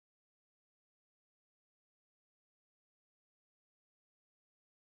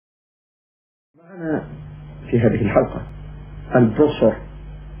معنا في هذه الحلقة البروفيسور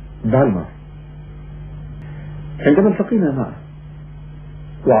بالمر. عندما التقينا معه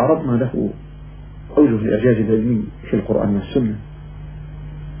وعرضنا له أوجه الإعجاز العلمي في القرآن والسنة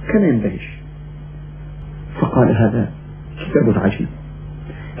كان يندهش، فقال هذا كتاب عجيب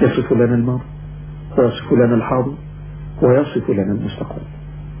يصف لنا الماضي ويصف لنا الحاضر ويصف لنا المستقبل.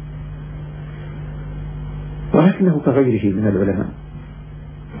 ولكنه كغيره من العلماء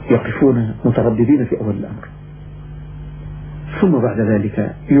يقفون مترددين في أول الأمر، ثم بعد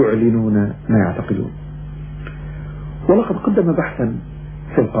ذلك يعلنون ما يعتقدون. ولقد قدم بحثا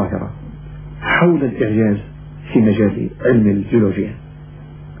في القاهرة حول الإعجاز في مجال علم الجيولوجيا،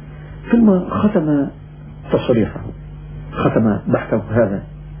 ثم ختم تصريحه، ختم بحثه هذا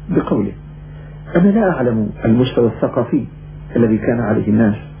بقوله: أنا لا أعلم المستوى الثقافي الذي كان عليه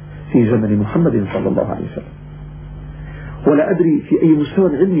الناس في زمن محمد صلى الله عليه وسلم، ولا أدري في أي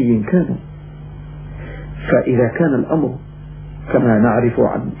مستوى علمي كانوا، فإذا كان الأمر كما نعرف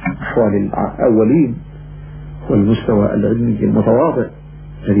عن أحوال الأولين والمستوى العلمي المتواضع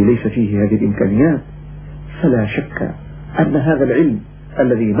الذي ليس فيه هذه الإمكانيات، فلا شك أن هذا العلم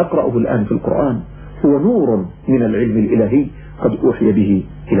الذي نقرأه الآن في القرآن هو نور من العلم الإلهي قد أوحي به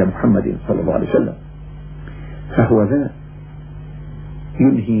إلى محمد صلى الله عليه وسلم. فهو ذا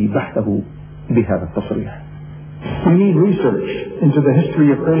ينهي بحثه بهذا التصريح. We need research into the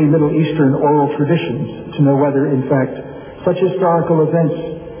history of early Middle Eastern oral traditions to know whether, in fact, such historical events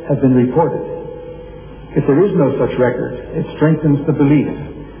have been reported. If there is no such record, it strengthens the belief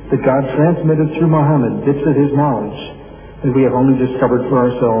that God transmitted through Muhammad bits of his knowledge that we have only discovered for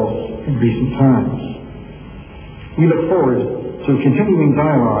ourselves in recent times. We look forward to a continuing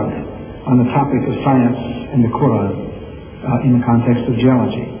dialogue on the topic of science and the Quran in the context of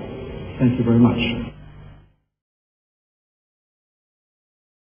geology. Thank you very much.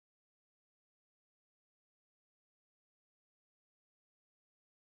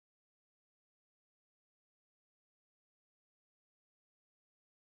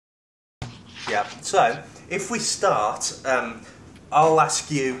 Yeah, so if we start, I'll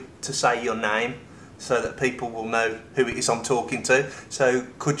ask you to say your name so that people will know who it is I'm talking to. So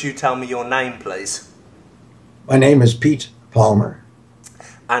could you tell me your name, please? My name is Pete Palmer.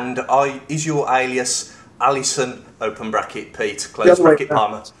 And is your alias Allison, open bracket, Pete, close bracket,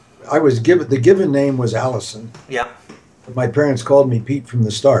 Palmer? I was given, the given name was Allison. Yeah. But my parents called me Pete from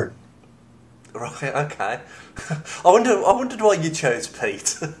the start. Right, okay. I wondered why you chose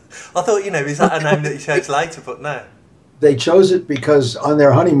Pete. I thought, is that a name that you chose later, but no. They chose it because on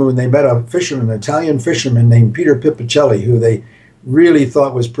their honeymoon they met a fisherman, an Italian fisherman named Peter Pipicelli, who they really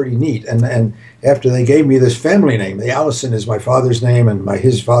thought was pretty neat. And after they gave me this family name, the Allison is my father's name and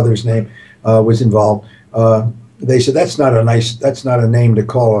his father's name was involved. They said that's not a name to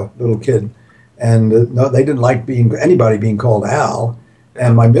call a little kid. And no, they didn't like anybody being called Al.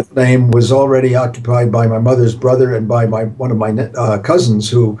 And my middle name was already occupied by my mother's brother and by one of my cousins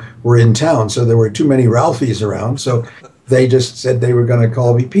who were in town. So there were too many Ralphies around. So they just said they were going to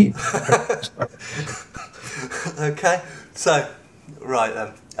call me Pete. Okay. So, right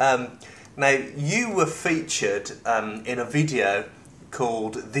then. Now, you were featured in a video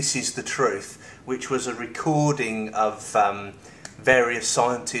called This Is the Truth, which was a recording of various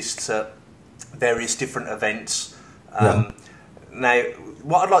scientists at various different events. Now,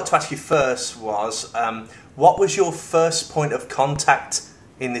 what I'd like to ask you first was, what was your first point of contact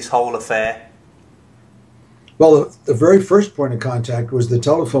in this whole affair? Well, the very first point of contact was the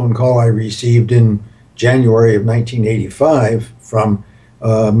telephone call I received in January of 1985 from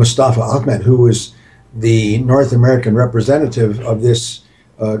Mustafa Ahmed, who was the North American representative of this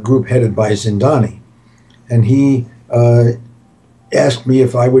group headed by Zindani. And he asked me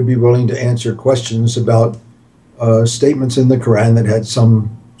if I would be willing to answer questions about statements in the Quran that had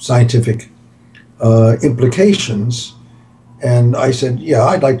some scientific implications. And I said, yeah,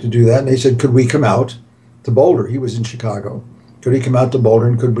 I'd like to do that. And they said, could we come out to Boulder? He was in Chicago. Could he come out to Boulder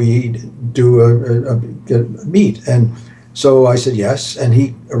and could we do a meet? And so I said yes. And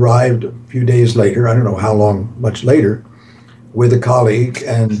he arrived a few days later, I don't know how long, much later, with a colleague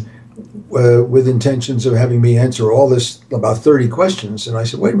and with intentions of having me answer all this, about 30 questions. And I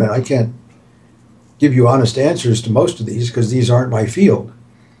said, wait a minute, I can't give you honest answers to most of these because these aren't my field.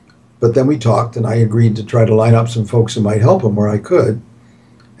 But then we talked and I agreed to try to line up some folks who might help him where I could.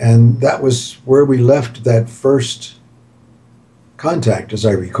 And that was where we left that first contact, as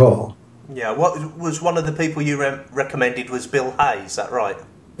I recall. Yeah, what was one of the people you recommended was Bill Hayes, is that right?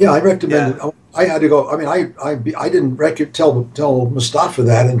 Yeah, I recommended, yeah. I had to go, I mean, I didn't tell Mustafa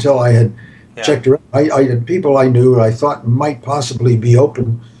that until I had checked around. I had people I knew I thought might possibly be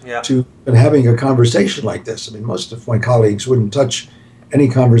open to having a conversation like this. I mean, most of my colleagues wouldn't touch any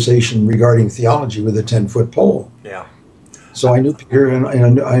conversation regarding theology with a 10-foot pole. Yeah. So I knew Peter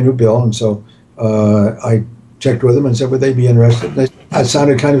and I knew Bill, and so I checked with them and said, would they be interested? That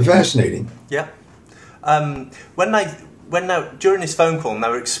sounded kind of fascinating. Yeah. During this phone call, they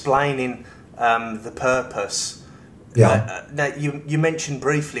were explaining the purpose. Yeah. Now you mentioned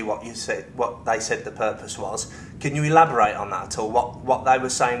briefly what they said the purpose was. Can you elaborate on that at all? What they were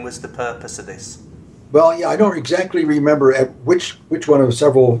saying was the purpose of this? Well, yeah, I don't exactly remember at which one of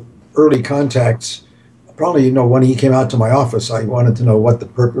several early contacts. Probably, when he came out to my office, I wanted to know what the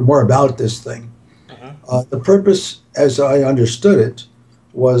purpose, more about this thing. The purpose, as I understood it,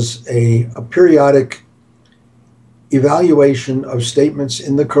 was a periodic evaluation of statements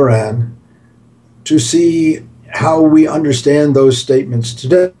in the Koran to see how we understand those statements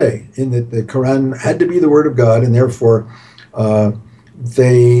today, in that the Quran had to be the Word of God, and therefore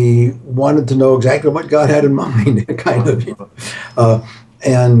they wanted to know exactly what God had in mind, kind of.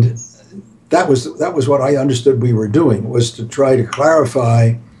 And that was what I understood we were doing, was to try to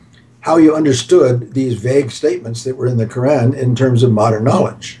clarify how you understood these vague statements that were in the Quran in terms of modern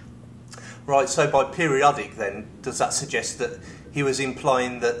knowledge. Right, so by periodic then, does that suggest that he was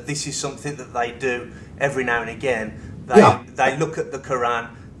implying that this is something that they do every now and again? They look at the Quran,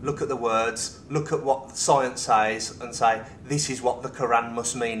 look at the words, look at what science says, and say, this is what the Quran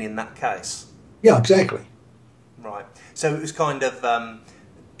must mean in that case? Yeah, exactly. Right. So it was kind of,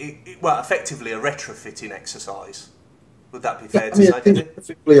 effectively a retrofitting exercise. Would that be fair to say? It's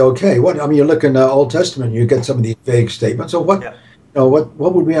perfectly okay. You look in the Old Testament, you get some of these vague statements. So how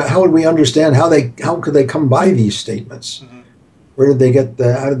would we understand how could they come by these statements? Mm-hmm. Where did they get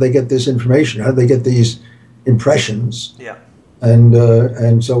how did they get this information? How did they get these impressions? Yeah.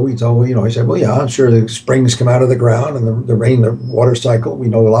 And so we told, I said, well, yeah, I'm sure the springs come out of the ground and the rain, the water cycle. We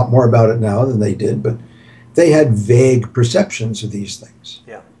know a lot more about it now than they did, but they had vague perceptions of these things.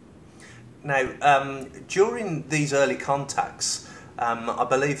 Yeah. Now, during these early contacts, I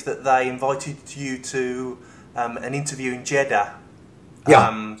believe that they invited you to an interview in Jeddah.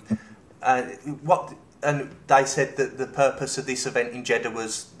 Yeah. And they said that the purpose of this event in Jeddah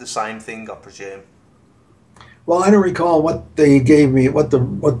was the same thing, I presume. Well, I don't recall what they gave me, what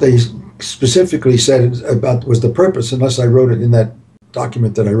they specifically said about was the purpose, unless I wrote it in that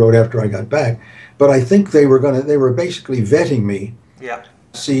document that I wrote after I got back. But I think they were basically vetting me. Yeah.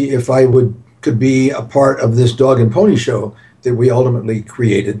 See if I could be a part of this dog and pony show that we ultimately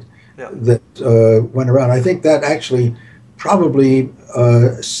created. Yeah. That went around. I think that actually probably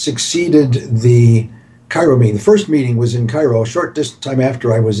succeeded the Cairo meeting. The first meeting was in Cairo a short time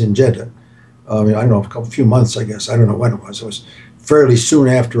after I was in Jeddah. I don't know, a few months, I guess. I don't know when it was. It was fairly soon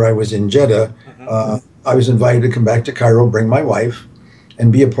after I was in Jeddah. Mm-hmm. I was invited to come back to Cairo, bring my wife,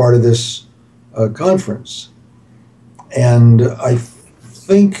 and be a part of this conference. And I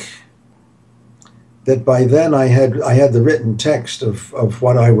think that by then I had the written text of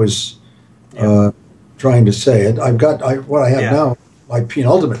what I was trying to say. I've got what I have now, my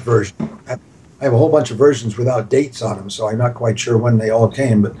penultimate version. I have a whole bunch of versions without dates on them, so I'm not quite sure when they all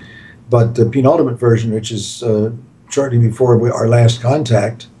came. But the penultimate version, which is shortly before our last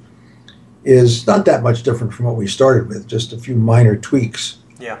contact, is not that much different from what we started with. Just a few minor tweaks.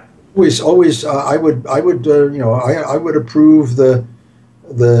 Yeah. Always, I would approve the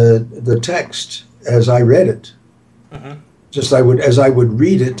text as I read it. Mm-hmm. Just as I would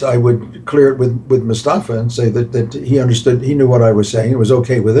read it, I would clear it with Mustafa and say that he understood, he knew what I was saying, it was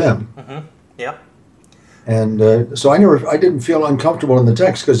okay with them. Mm-hmm. Yeah. And so I didn't feel uncomfortable in the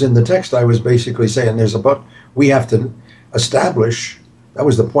text, because in the text I was basically saying we have to establish, that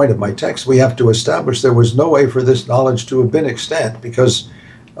was the point of my text, we have to establish there was no way for this knowledge to have been extant, because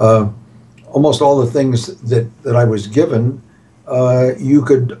almost all the things that I was given, you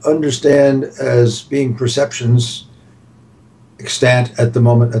could understand as being perceptions extant at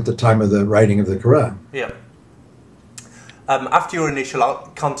the time of the writing of the Quran. Yeah. After your initial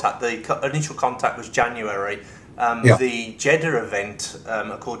contact, the initial contact was January. The Jeddah event,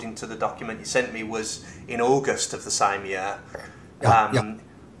 according to the document you sent me, was in August of the same year. And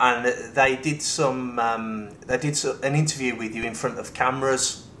they did an interview with you in front of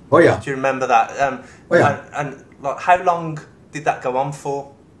cameras. Oh yeah. Do you remember that? And how long did that go on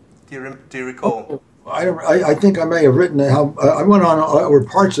for? Do you recall? I think I may have written how I went on over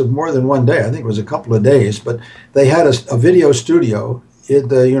parts of more than one day. I think it was a couple of days, but they had a video studio at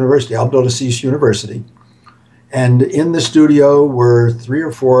the university, Abdulaziz University, and in the studio were 3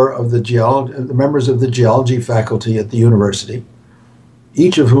 or 4 of the members of the geology faculty at the university,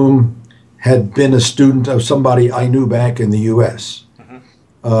 each of whom had been a student of somebody I knew back in the U.S. Mm-hmm.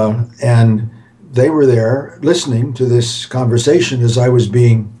 and they were there listening to this conversation as I was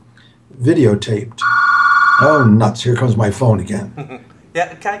being videotaped. Oh, nuts, here comes my phone again.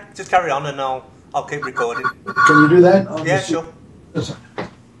 Yeah, okay, just carry on and I'll keep recording. Can you do that? Yeah, sure.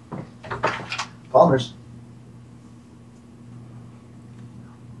 Palmer's.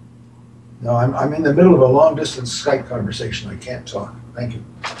 No, I'm in the middle of a long-distance Skype conversation. I can't talk. Thank you.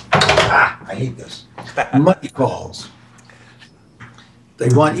 I hate this. Money calls. They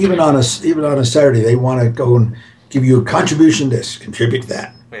want, even on a Saturday, they want to go and give you a contribution this, contribute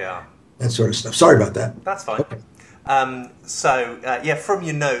that. Yeah. That sort of stuff. Sorry about that. That's fine. Okay. Yeah, from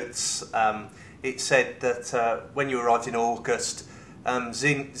your notes, it said that when you arrived in August,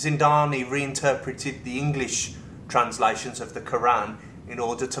 Zindani reinterpreted the English translations of the Koran in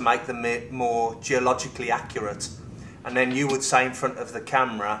order to make them more geologically accurate. And then you would say in front of the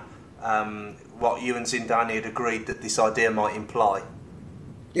camera what you and Zindani had agreed that this idea might imply.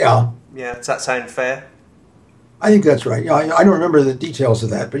 Yeah. Yeah, does that sound fair? I think that's right. Yeah, I don't remember the details of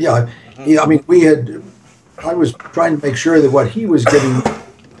that, but yeah, I mean, I was trying to make sure that what he was getting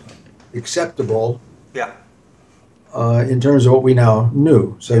acceptable. Yeah. In terms of what we now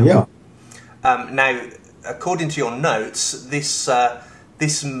knew. So yeah. Now, according to your notes, this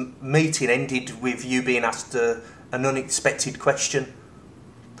meeting ended with you being asked an unexpected question.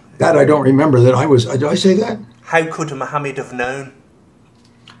 That I don't remember. That I was. Did I say that? How could Muhammad have known?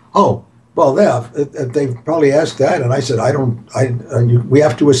 Oh, well, yeah. They probably asked that, and I said, I don't. We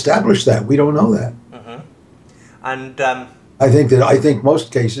have to establish that. We don't know that. And I think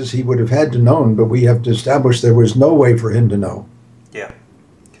most cases he would have had to known, but we have to establish there was no way for him to know. Yeah.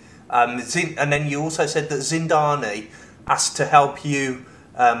 And then you also said that Zindani asked to help you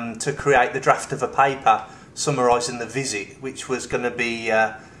to create the draft of a paper summarising the visit, which was going to be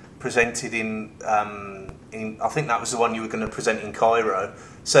presented in I think that was the one you were going to present in Cairo.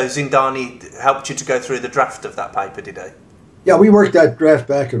 So Zindani helped you to go through the draft of that paper, did he? Yeah, we worked that draft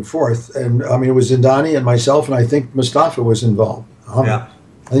back and forth, and I mean it was Zindani and myself, and I think Mustafa was involved. Yeah.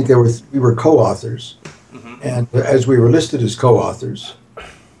 I think we were co-authors, and as we were listed as co-authors,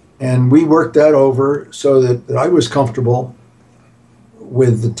 and we worked that over so that I was comfortable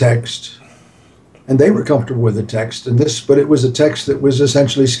with the text, and they were comfortable with the text, but it was a text that was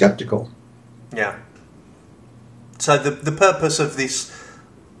essentially skeptical. Yeah. So the purpose of this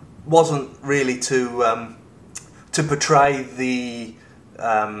wasn't really to portray the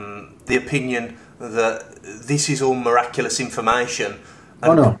opinion that this is all miraculous information.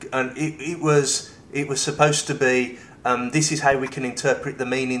 And, oh no! And it was supposed to be this is how we can interpret the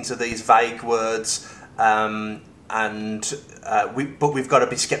meanings of these vague words, but we've got to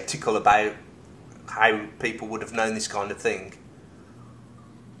be sceptical about how people would have known this kind of thing.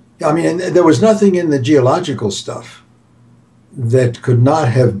 I mean, there was nothing in the geological stuff that could not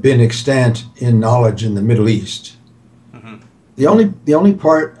have been extant in knowledge in the Middle East. The only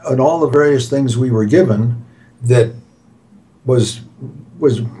part in all the various things we were given that was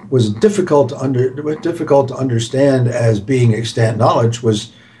difficult to understand as being extant knowledge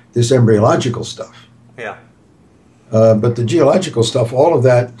was this embryological stuff. Yeah. But the geological stuff, all of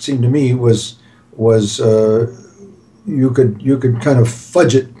that seemed to me was you could kind of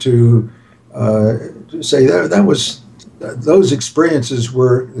fudge it to say that was those experiences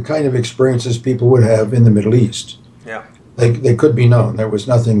were the kind of experiences people would have in the Middle East. Yeah. They could be known. There was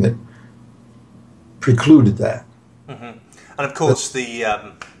nothing that precluded that. And of course, the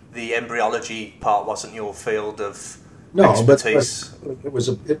embryology part wasn't your field of expertise.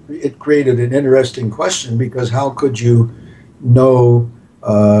 But it created an interesting question, because how could you know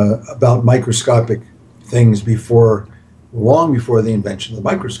about microscopic things long before the invention of the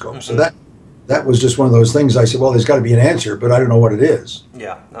microscope? So that was just one of those things. I said, well, there's got to be an answer, but I don't know what it is.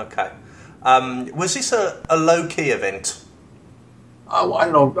 Yeah. Okay. Was this a low-key event? I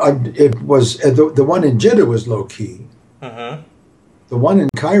don't know. It was the one in Jeddah was low-key. The one in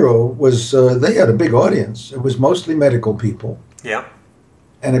Cairo was they had a big audience. It was mostly medical people. Yeah.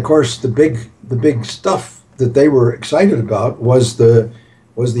 And of course, the big stuff that they were excited about was the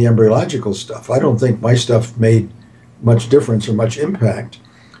embryological stuff. I don't think my stuff made much difference or much impact.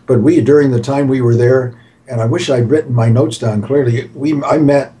 But during the time we were there, and I wish I'd written my notes down clearly, I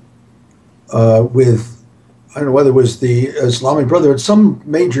met with, I don't know whether it was the Islamic Brotherhood, some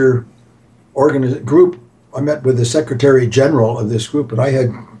major group. I met with the Secretary General of this group, and I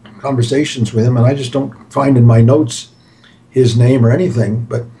had conversations with him, and I just don't find in my notes his name or anything.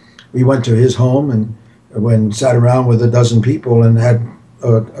 But we went to his home and sat around with a dozen people and had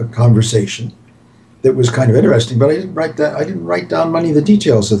a conversation that was kind of interesting. But I didn't write down many of the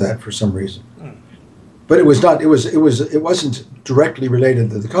details of that for some reason. But it was not. It wasn't directly related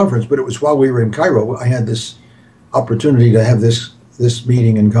to the conference. But it was while we were in Cairo. I had this opportunity to have this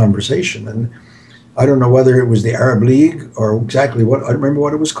meeting and conversation, and I don't know whether it was the Arab League or exactly what. I don't remember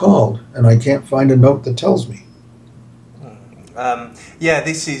what it was called, and I can't find a note that tells me. Yeah,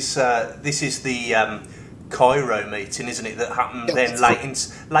 this is the Cairo meeting, isn't it? That happened then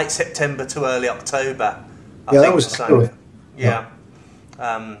late September to early October. I think that was so. Yeah.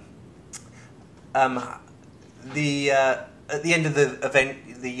 At the end of the event,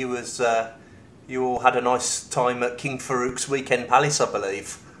 you all had a nice time at King Farouk's Weekend Palace, I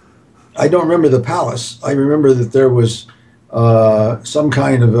believe. I don't remember the palace. I remember that there was some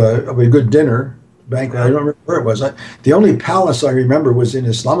kind of a good dinner banquet. I don't remember where it was. The only palace I remember was in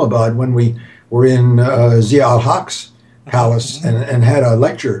Islamabad when we were in Zia al-Haq's palace and had a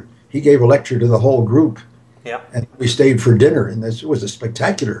lecture. He gave a lecture to the whole group. Yeah. And we stayed for dinner, and this was a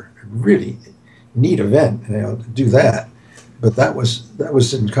spectacular, really neat event, to do that. But that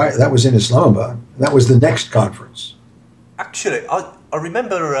was in Islamabad. That was the next conference. Actually, I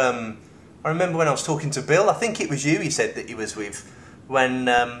remember when I was talking to Bill. I think it was you. He said that he was with when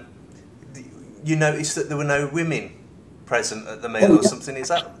you noticed that there were no women present at the meal or something. Is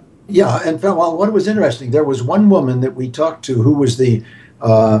that? Yeah, and well, what was interesting, there was one woman that we talked to who was the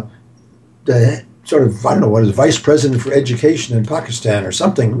sort of, I don't know what, is vice president for education in Pakistan or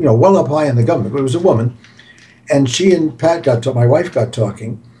something, well up high in the government. But it was a woman, and she and Pat my wife got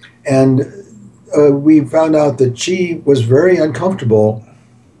talking, and we found out that she was very uncomfortable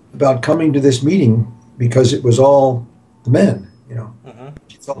about coming to this meeting because it was all the men.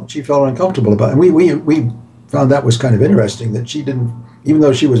 She felt uncomfortable about it. And we found that was kind of interesting, that she didn't, even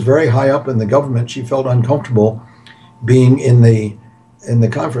though she was very high up in the government, she felt uncomfortable being in the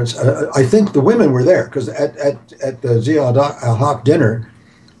conference. I think the women were there because at the Zia al-Haq dinner,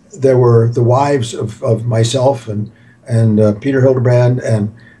 there were the wives of myself and Peter Hildebrand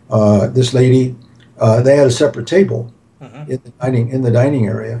and this lady. They had a separate table in the dining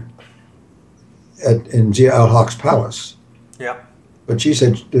area in Zia al-Haq's palace. Yeah. But she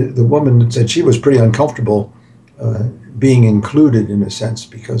said, the woman said she was pretty uncomfortable being included in a sense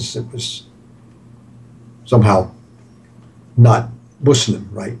because it was somehow not Muslim,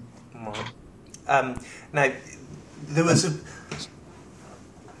 right? Now, there was a...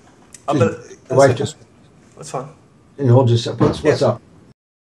 The wife just... That's fine. Hold just a second. What's up?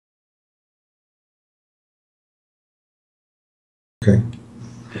 Okay.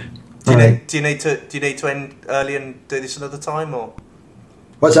 Do you need to end early and do this another time, or?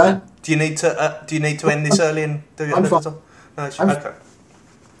 What's that? Do you need to end this early and do it another time? No, okay.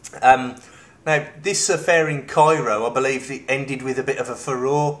 Now, this affair in Cairo, I believe it ended with a bit of a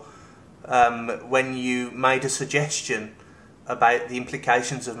furore when you made a suggestion about the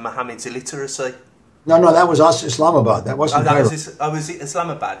implications of Muhammad's illiteracy. No, that was us, Islamabad. That wasn't Cairo. Was it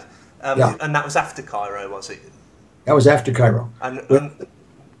Islamabad? Yeah. And that was after Cairo, was it? That was after Cairo. And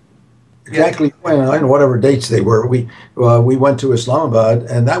exactly when, I don't know whatever dates they were, we went to Islamabad,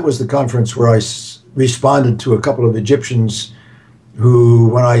 and that was the conference where I responded to a couple of Egyptians who,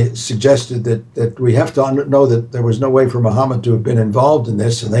 when I suggested that we have to know that there was no way for Muhammad to have been involved in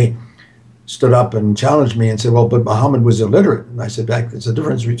this, and they stood up and challenged me and said, well, but Muhammad was illiterate. And I said, there's a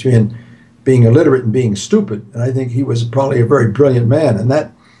difference between being illiterate and being stupid. And I think he was probably a very brilliant man. And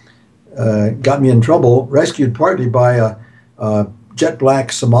that got me in trouble, rescued partly by a jet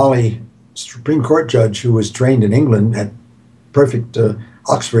black Somali Supreme Court judge who was trained in England, had perfect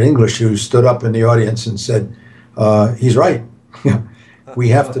Oxford English, who stood up in the audience and said, he's right. We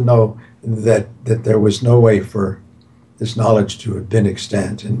have to know that there was no way for this knowledge to have been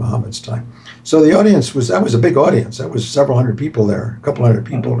extant in Muhammad's time. So the audience that was a big audience. That was several hundred people there, a couple hundred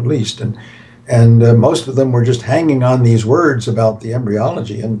people at least. And most of them were just hanging on these words about the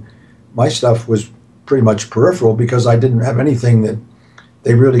embryology. And my stuff was pretty much peripheral because I didn't have anything that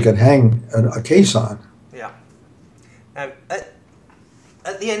they really could hang a case on. Yeah. Now, at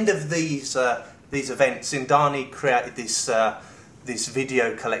the end of these events, Indani created this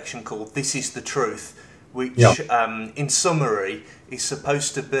video collection called "This Is the Truth," which, in summary, is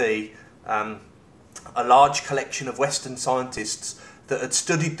supposed to be a large collection of Western scientists that had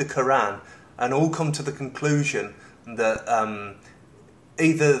studied the Koran and all come to the conclusion that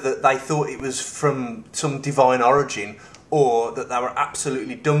either that they thought it was from some divine origin, or that they were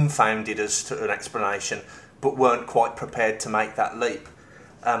absolutely dumbfounded as to an explanation, but weren't quite prepared to make that leap.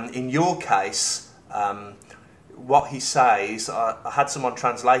 In your case, what he says, I had someone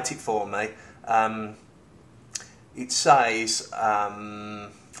translate it for me. It says, I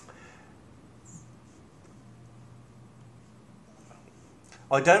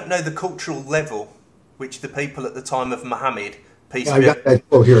don't know the cultural level which the people at the time of Muhammad, peace I be got that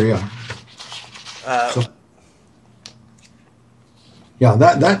quote here, yeah. Yeah,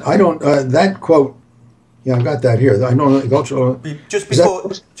 that I don't that quote. Yeah, I got that here. I know. just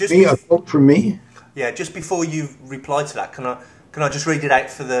before, a quote from me. Yeah, just before you reply to that, can I just read it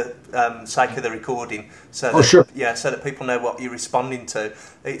out for the sake of the recording? So that, sure. Yeah, so that people know what you're responding to.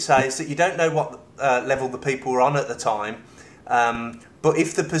 It says that you don't know what level the people were on at the time, but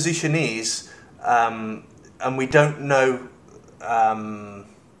if the position is, and we don't know,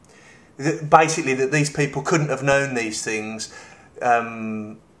 basically that these people couldn't have known these things.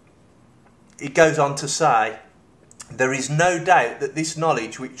 It goes on to say, there is no doubt that this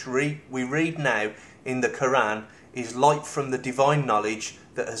knowledge which we read now in the Koran is light from the divine knowledge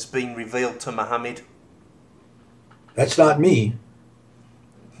that has been revealed to Muhammad. That's not me.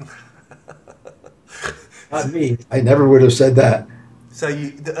 Not me. I never would have said that. So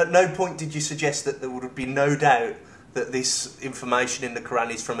at no point did you suggest that there would be no doubt that this information in the Koran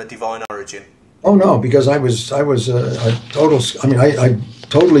is from a divine origin? Oh no, because I was a total. I mean, I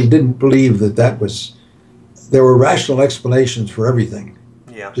totally didn't believe that was. There were rational explanations for everything.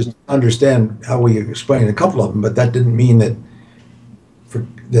 Yeah. Just understand how we explained a couple of them, but that didn't mean that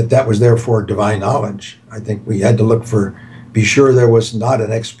was therefore divine knowledge. I think we had to be sure there was not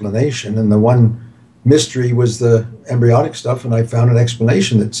an explanation, and the one mystery was the embryonic stuff, and I found an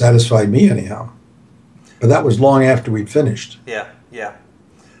explanation that satisfied me anyhow. But that was long after we'd finished. Yeah, yeah.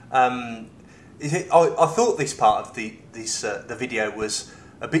 I thought this part of the video was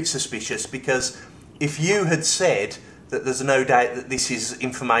a bit suspicious, because if you had said that there's no doubt that this is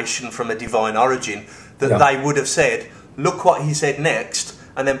information from a divine origin, that they would have said, look what he said next,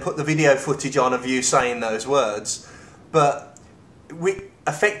 and then put the video footage on of you saying those words. But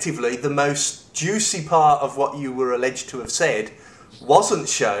effectively, the most juicy part of what you were alleged to have said wasn't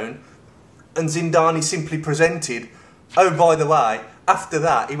shown, and Zindani simply presented, oh, by the way, after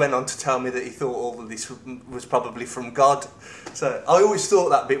that, he went on to tell me that he thought all of this was probably from God. So I always thought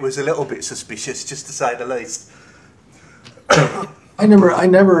that bit was a little bit suspicious, just to say the least. I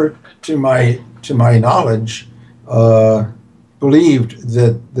never, to my knowledge, believed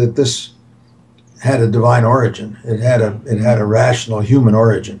that this had a divine origin. It had a rational human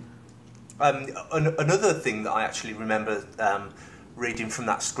origin. Another thing that I actually remember reading from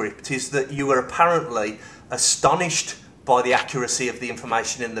that script is that you were apparently astonished by the accuracy of the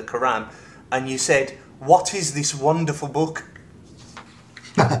information in the Quran, and you said, "What is this wonderful book?"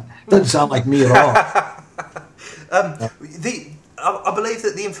 Doesn't sound like me at all. I believe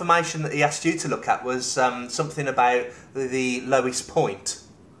that the information that he asked you to look at was something about the lowest point.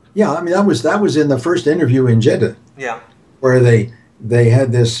 Yeah, I mean that was in the first interview in Jeddah. Yeah, where they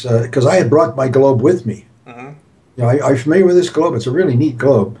had this, because I had brought my globe with me. Mm-hmm. You know, I'm familiar with this globe. It's a really neat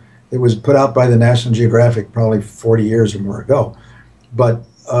globe. It was put out by the National Geographic probably 40 years or more ago. But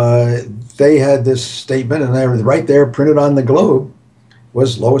they had this statement, and they were right there printed on the globe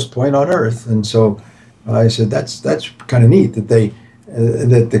was lowest point on Earth. And so I said, that's kind of neat that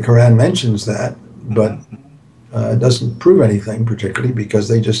that the Quran mentions that, but it doesn't prove anything particularly, because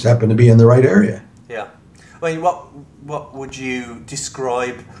they just happen to be in the right area. Yeah. I mean, what would you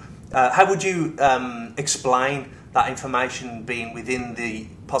describe? How would you explain that information being within the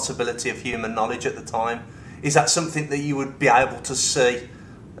possibility of human knowledge at the time? Is that something that you would be able to see?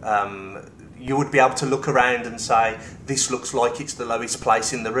 You would be able to look around and say, this looks like it's the lowest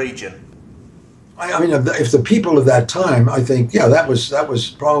place in the region? I mean, if the people of that time, I think, yeah, that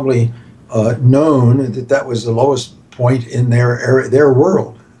was probably known that was the lowest point in their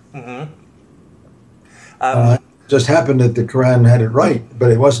world. Mm-hmm. Just happened that the Quran had it right,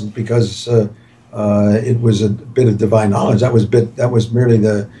 but it wasn't, because it was a bit of divine knowledge. That was merely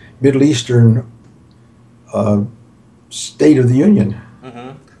the Middle Eastern State of the Union.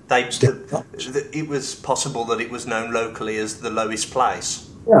 Mm-hmm. It was possible that it was known locally as the lowest place.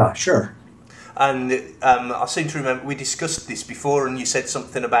 Yeah, sure. And I seem to remember we discussed this before, and you said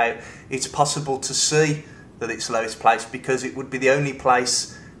something about it's possible to see that it's the lowest place because it would be the only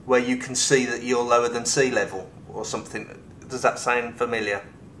place where you can see that you're lower than sea level, or something. Does that sound familiar?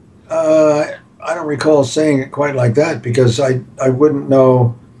 I don't recall saying it quite like that, because I wouldn't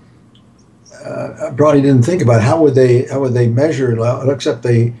know. I probably didn't think about how would they measure it, except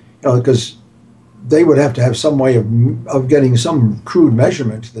because they would have to have some way of getting some crude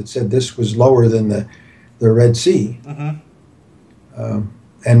measurement that said this was lower than the Red Sea. Mm-hmm.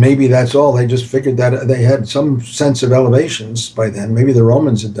 And maybe that's all. They just figured that they had some sense of elevations by then. Maybe the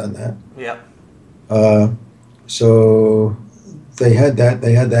Romans had done that. Yeah. So they had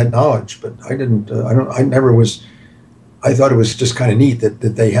that knowledge, but I didn't. I never was I thought it was just kind of neat that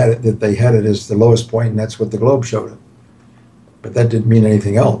they had it as the lowest point, and that's what the globe showed it. But that didn't mean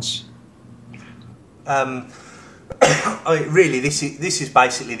anything else. Really, this is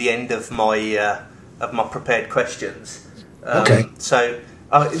basically the end of my prepared questions. Okay. So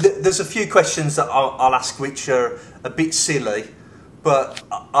there's a few questions that I'll ask which are a bit silly, but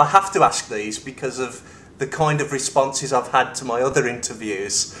I have to ask these because of the kind of responses I've had to my other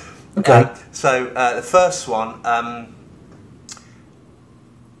interviews. Okay. So the first one,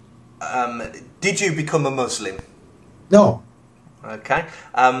 did you become a Muslim? No. Okay.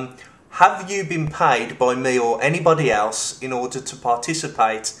 Have you been paid by me or anybody else in order to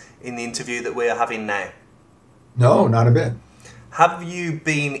participate in the interview that we are having now? No, not a bit. Have you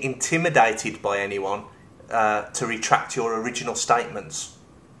been intimidated by anyone to retract your original statements?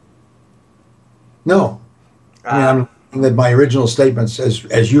 No. I mean, I'm thinking that my original statements,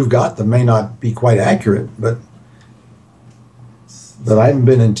 as you've got them, may not be quite accurate, but I haven't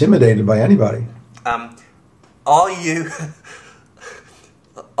been intimidated by anybody. Are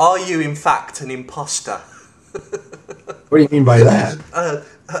you in fact an imposter? What do you mean by that? I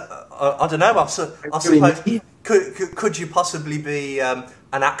don't know. I suppose could you possibly be an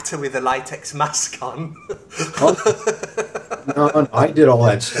actor with a latex mask on? No, I did all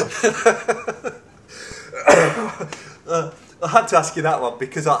that stuff. I had to ask you that one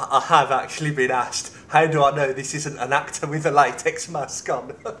because I have actually been asked, how do I know this isn't an actor with a latex mask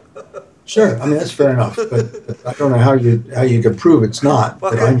on? Sure, I mean that's fair enough, but I don't know how you could prove it's not.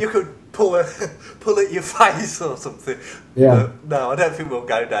 Well, you could pull at your face or something. Yeah. No, I don't think we'll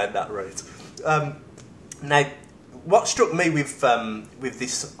go down that route. Now, what struck me with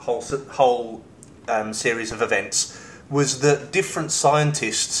this whole series of events was that different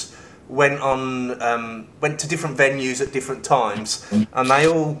scientists went to different venues at different times, and they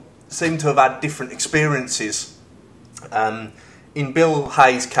all seem to have had different experiences. In Bill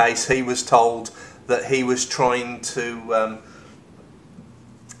Hayes' case, he was told that he was trying to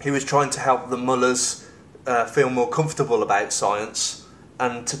help the mullahs feel more comfortable about science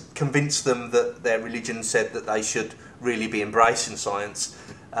and to convince them that their religion said that they should really be embracing science.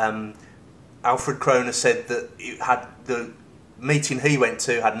 Alfred Kroner said that the meeting he went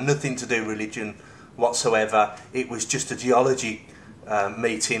to had nothing to do with religion whatsoever. It was just a geology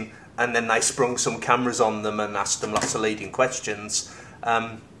meeting, and then they sprung some cameras on them and asked them lots of leading questions.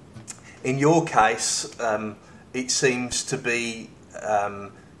 In your case, it seems to be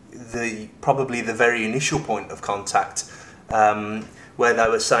probably the very initial point of contact, where they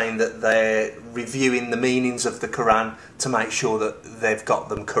were saying that they're reviewing the meanings of the Koran to make sure that they've got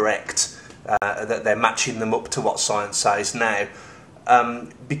them correct, that they're matching them up to what science says now.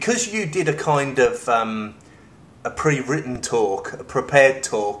 Because you did a kind of a pre-written talk, a prepared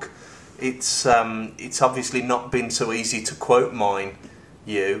talk, it's obviously not been so easy to quote mine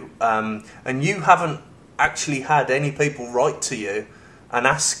you, and you haven't actually had any people write to you and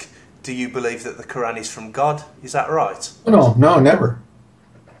ask, do you believe that the Quran is from God? Is that right? No, never.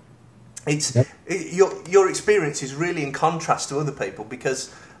 Your experience is really in contrast to other people,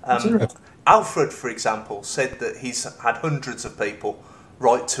 because Alfred, for example, said that he's had hundreds of people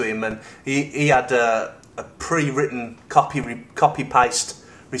write to him, and he had a pre-written copy-paste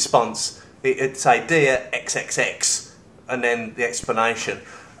response. It'd say, dear XXX, and then the explanation.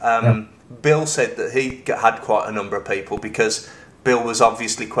 Bill said that he had quite a number of people, because Bill was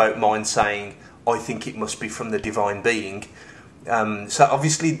obviously, quote mine, saying, I think it must be from the divine being. So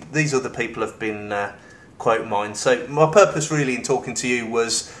obviously these other people have been, quote mine. So my purpose really in talking to you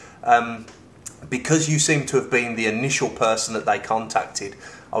was, because you seem to have been the initial person that they contacted,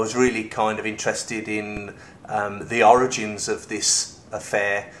 I was really kind of interested in the origins of this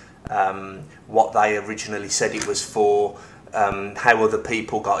affair, what they originally said it was for, how other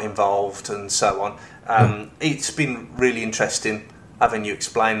people got involved, and so on. It's been really interesting having you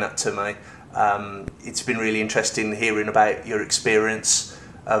explain that to me. It's been really interesting hearing about your experience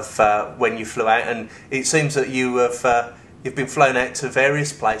of when you flew out, and it seems that you've been flown out to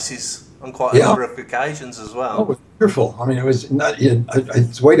various places on quite a number of occasions as well. Oh, it was wonderful. I mean, it was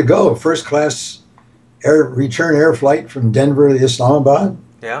it's way to go. First class return air flight from Denver to Islamabad.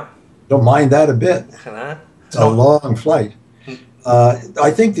 Yeah. Don't mind that a bit. It's a long flight.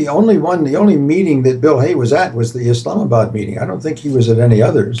 I think the only meeting that Bill Hay was at was the Islamabad meeting. I don't think he was at any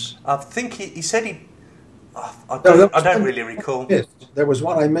others. I think he said he... I don't really recall. There was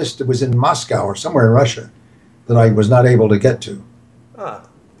one I missed. It was in Moscow or somewhere in Russia that I was not able to get to.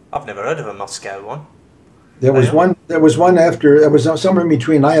 I've never heard of a Moscow one. There was one after. It was somewhere in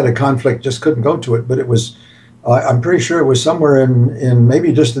between. I had a conflict, just couldn't go to it. But it was. I'm pretty sure it was somewhere in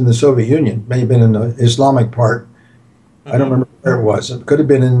maybe just in the Soviet Union, maybe in the Islamic part. I don't remember where it was. It could have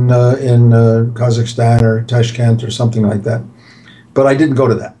been in Kazakhstan or Tashkent or something like that. But I didn't go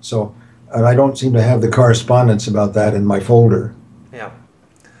to that. So and I don't seem to have the correspondence about that in my folder. Yeah.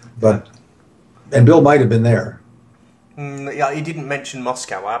 And Bill might have been there. Yeah, he didn't mention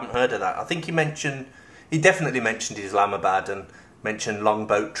Moscow. I haven't heard of that. I think he definitely mentioned Islamabad and mentioned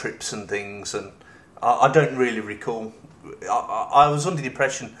longboat trips and things. And I don't really recall. I was under the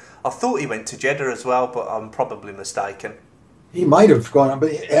impression, I thought he went to Jeddah as well, but I'm probably mistaken. He might have gone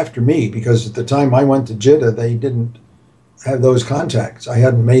after me, because at the time I went to Jeddah, they didn't have those contacts. I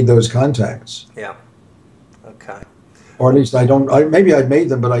hadn't made those contacts. Yeah. Okay. Or at least maybe I'd made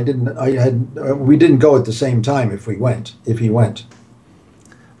them, but I didn't. We didn't go at the same time if he went.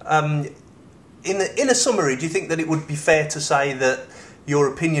 In a summary, do you think that it would be fair to say that your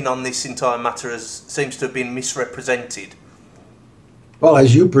opinion on this entire matter seems to have been misrepresented? Well,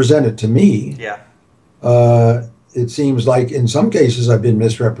 as you present it to me, yeah. It seems like in some cases I've been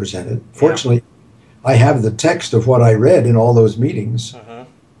misrepresented. Fortunately, I have the text of what I read in all those meetings,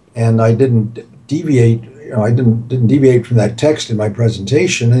 and I didn't deviate. I didn't deviate from that text in my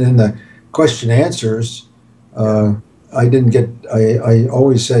presentation. And in the question answers, I didn't get. I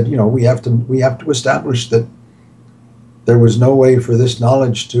always said, we have to establish that there was no way for this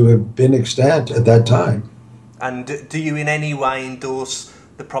knowledge to have been extant at that time. And do you in any way endorse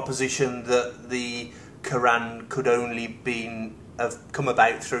the proposition that the Koran could only have come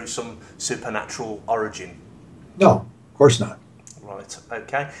about through some supernatural origin? No, of course not. Right,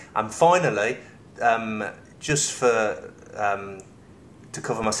 okay. And finally, just for to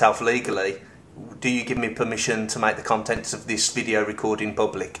cover myself legally, do you give me permission to make the contents of this video recording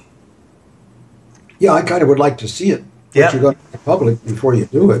public? Yeah, I kind of would like to see it. Yeah. You're going to make public before you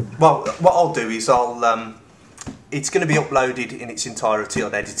do it. Well, what I'll do is it's going to be uploaded in its entirety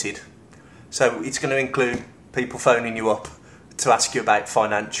unedited. So it's going to include people phoning you up to ask you about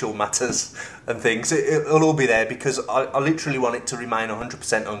financial matters and things. It'll all be there because I literally want it to remain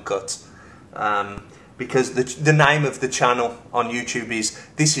 100% uncut. Because the name of the channel on YouTube is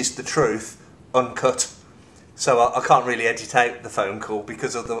This Is The Truth, Uncut. So I can't really edit out the phone call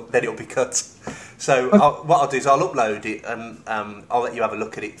because then it'll be cut. So what I'll do is I'll upload it and I'll let you have a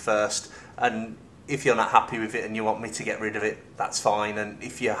look at it first. And if you're not happy with it and you want me to get rid of it, that's fine. And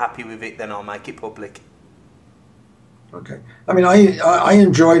if you're happy with it, then I'll make it public. Okay. I mean, I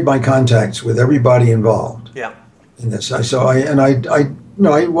enjoyed my contacts with everybody involved. Yeah. In this, I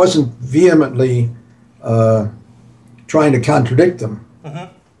wasn't vehemently trying to contradict them.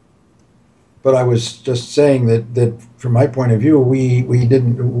 But I was just saying that from my point of view, we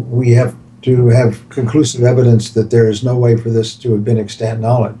have to have conclusive evidence that there is no way for this to have been extant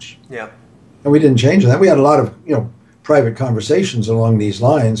knowledge. Yeah. And we didn't change that. We had a lot of private conversations along these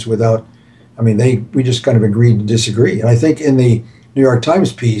lines without. I mean, we just kind of agreed to disagree. And I think in the New York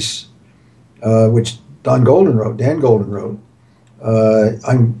Times piece, which Dan Golden wrote,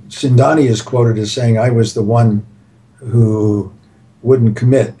 Sindani is quoted as saying I was the one who wouldn't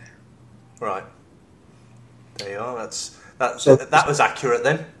commit. Right. There you are. That was accurate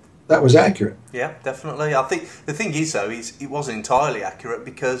then. That was accurate. Yeah, definitely. I think the thing is, though, it wasn't entirely accurate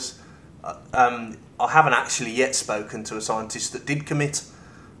because I haven't actually yet spoken to a scientist that did commit.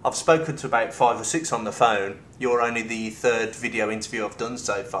 I've spoken to about 5 or 6 on the phone. You're only the 3rd video interview I've done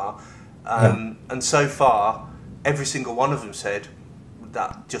so far. And so far, every single one of them said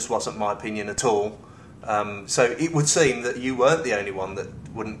that just wasn't my opinion at all. So it would seem that you weren't the only one that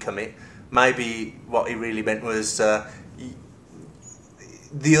wouldn't commit. Maybe what he really meant was the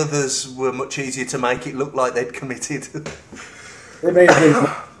others were much easier to make it look like they'd committed.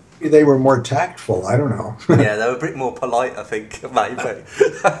 They were more tactful. I don't know. Yeah, they were a bit more polite, I think, maybe.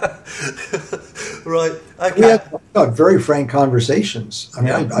 Right. Okay. We had very frank conversations. I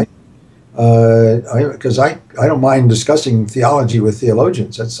mean, because I don't mind discussing theology with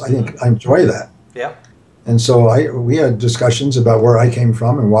theologians. I think I enjoy that. Yeah. And so we had discussions about where I came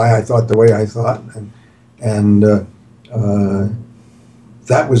from and why I thought the way I thought, and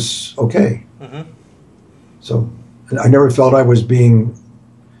that was okay. So I never felt I was being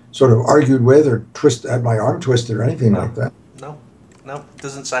sort of argued with or had my arm twisted or anything like that. No,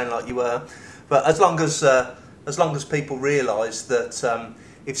 doesn't sound like you were. But as long as people realise that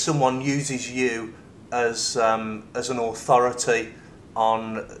if someone uses you as an authority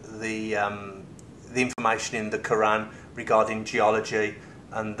on the information in the Quran regarding geology,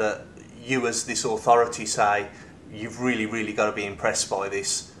 and that you as this authority say you've really got to be impressed by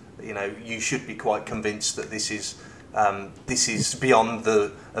this, you should be quite convinced that this is beyond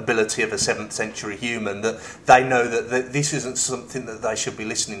the ability of a 7th century human, that they know that this isn't something that they should be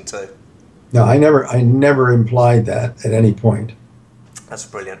listening to. No, I never implied that at any point. That's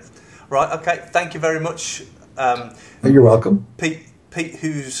brilliant. Right, okay, thank you very much. You're welcome. Pete,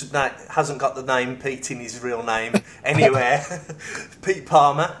 who's hasn't got the name Pete in his real name anywhere. Pete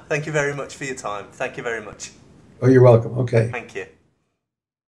Palmer, thank you very much for your time. Thank you very much. Oh, you're welcome. Okay. Thank you.